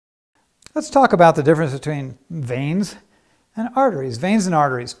Let's talk about the difference between veins and arteries. Veins and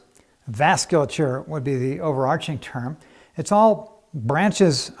arteries. Vasculature would be the overarching term. It's all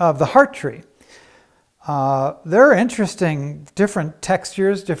branches of the heart tree. There are interesting different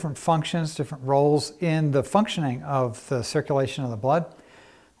textures, different functions, different roles in the functioning of the circulation of the blood.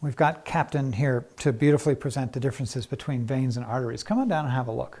 We've got Captain here to beautifully present the differences between veins and arteries. Come on down and have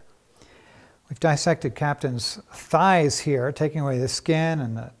a look. We've dissected Captain's thighs here, taking away the skin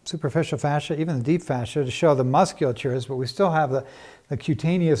and the superficial fascia, even the deep fascia, to show the musculatures, but we still have the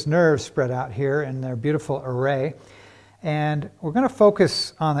cutaneous nerves spread out here in their beautiful array. And we're going to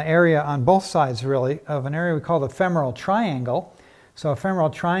focus on the area on both sides, really, of an area we call the femoral triangle. So a femoral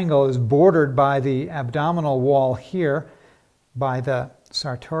triangle is bordered by the abdominal wall here, by the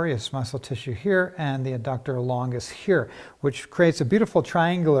sartorius muscle tissue here, and the adductor longus here, which creates a beautiful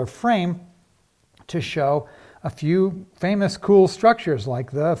triangular frame to show a few famous cool structures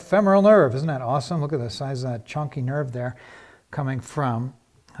like the femoral nerve. Isn't that awesome? Look at the size of that chunky nerve there coming from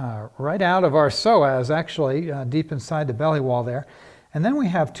right out of our psoas, actually, deep inside the belly wall there. And then we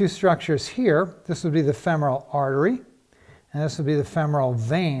have two structures here. This would be the femoral artery, and this would be the femoral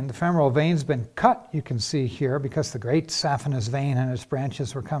vein. The femoral vein's been cut, you can see here, because the great saphenous vein and its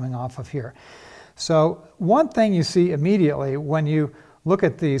branches were coming off of here. So one thing you see immediately when you look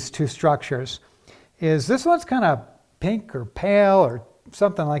at these two structures is this one's kind of pink or pale or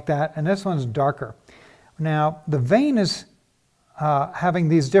something like that, and this one's darker. Now, the vein is having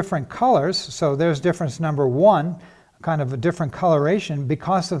these different colors, so there's difference number one, kind of a different coloration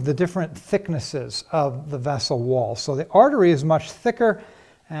because of the different thicknesses of the vessel wall. So the artery is much thicker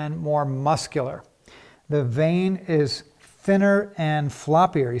and more muscular. The vein is thinner and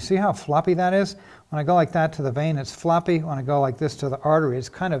floppier. You see how floppy that is? When I go like that to the vein, it's floppy. When I go like this to the artery, it's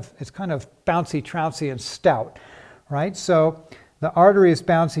kind of bouncy, trouncy, and stout, right? So the artery is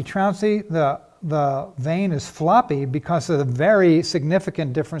bouncy, trouncy. The vein is floppy because of the very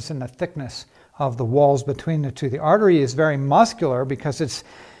significant difference in the thickness of the walls between the two. The artery is very muscular because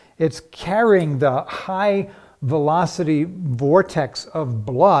it's carrying the high velocity vortex of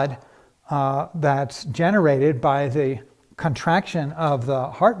blood that's generated by the contraction of the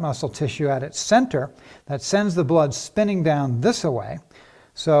heart muscle tissue at its center that sends the blood spinning down this way.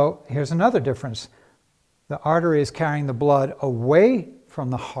 So here's another difference. The artery is carrying the blood away from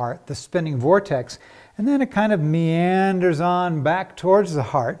the heart, the spinning vortex, and then it kind of meanders on back towards the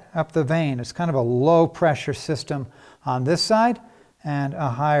heart, up the vein. It's kind of a low pressure system on this side and a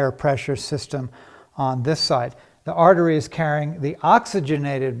higher pressure system on this side. The artery is carrying the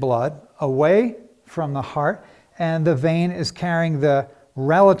oxygenated blood away from the heart, and the vein is carrying the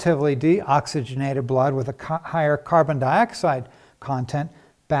relatively deoxygenated blood with a higher carbon dioxide content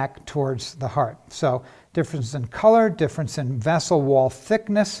back towards the heart. So difference in color, difference in vessel wall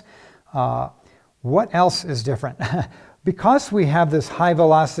thickness. What else is different? Because we have this high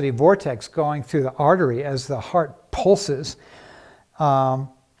velocity vortex going through the artery as the heart pulses,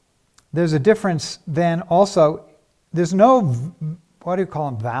 there's a difference then also. There's no, what do you call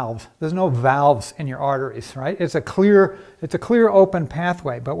them, valves? There's no valves in your arteries, right? It's a clear open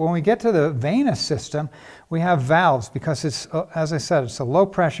pathway. But when we get to the venous system, we have valves because it's, as I said, it's a low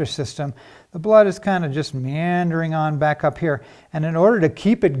pressure system. The blood is kind of just meandering on back up here. And in order to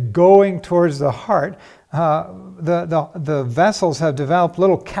keep it going towards the heart, the vessels have developed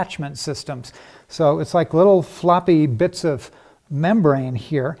little catchment systems. So it's like little floppy bits of membrane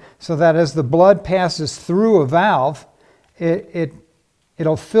here, so that as the blood passes through a valve,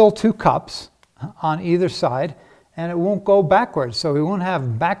 it'll fill two cups on either side, and it won't go backwards. So we won't have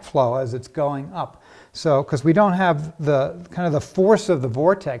backflow as it's going up. So, because we don't have the kind of the force of the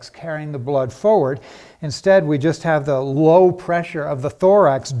vortex carrying the blood forward, instead we just have the low pressure of the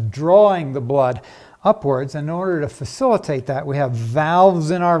thorax drawing the blood upwards. And in order to facilitate that, we have valves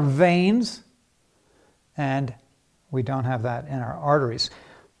in our veins, and we don't have that in our arteries.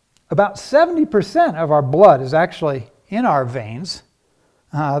 About 70% of our blood is actually in our veins.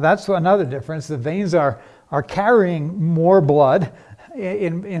 That's another difference. The veins are carrying more blood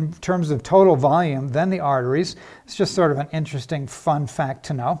in terms of total volume than the arteries. It's just sort of an interesting, fun fact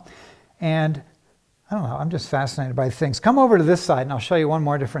to know. And I don't know, I'm just fascinated by things. Come over to this side and I'll show you one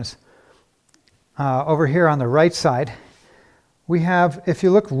more difference. Over here on the right side, we have, if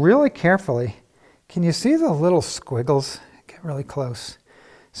you look really carefully, can you see the little squiggles? Get really close.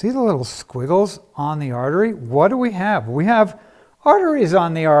 See the little squiggles on the artery? What do we have? We have arteries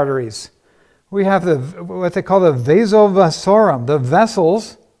on the arteries. We have what they call the vasovassorum, the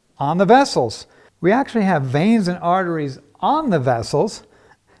vessels on the vessels. We actually have veins and arteries on the vessels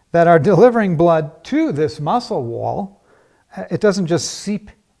that are delivering blood to this muscle wall. It doesn't just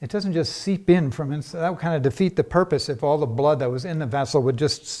seep It doesn't just seep in from inside. That would kind of defeat the purpose if all the blood that was in the vessel would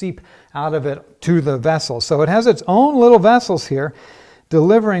just seep out of it to the vessel. So it has its own little vessels here,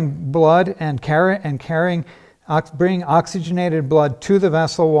 delivering blood and bringing oxygenated blood to the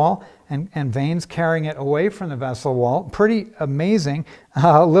vessel wall, and veins carrying it away from the vessel wall. Pretty amazing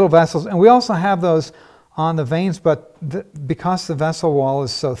little vessels. And we also have those on the veins, but because the vessel wall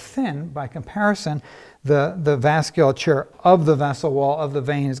is so thin, by comparison, the vasculature of the vessel wall of the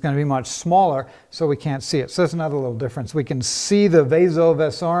vein is going to be much smaller, so we can't see it. So that's another little difference. We can see the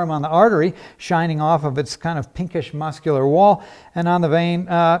vasovassorum on the artery shining off of its kind of pinkish muscular wall, and on the vein,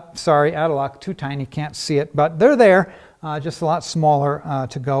 sorry, Adelach, too tiny, can't see it, but they're there, just a lot smaller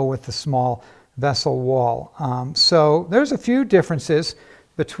to go with the small vessel wall. So there's a few differences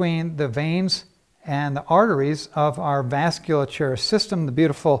between the veins and the arteries of our vasculature system, the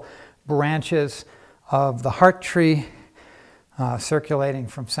beautiful branches of the heart tree circulating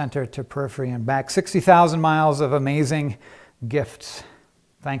from center to periphery and back. 60,000 miles of amazing gifts.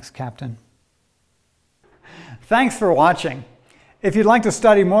 Thanks, Captain. Thanks for watching. If you'd like to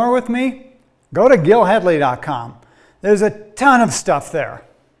study more with me, go to gilhedley.com. There's a ton of stuff there.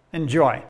 Enjoy.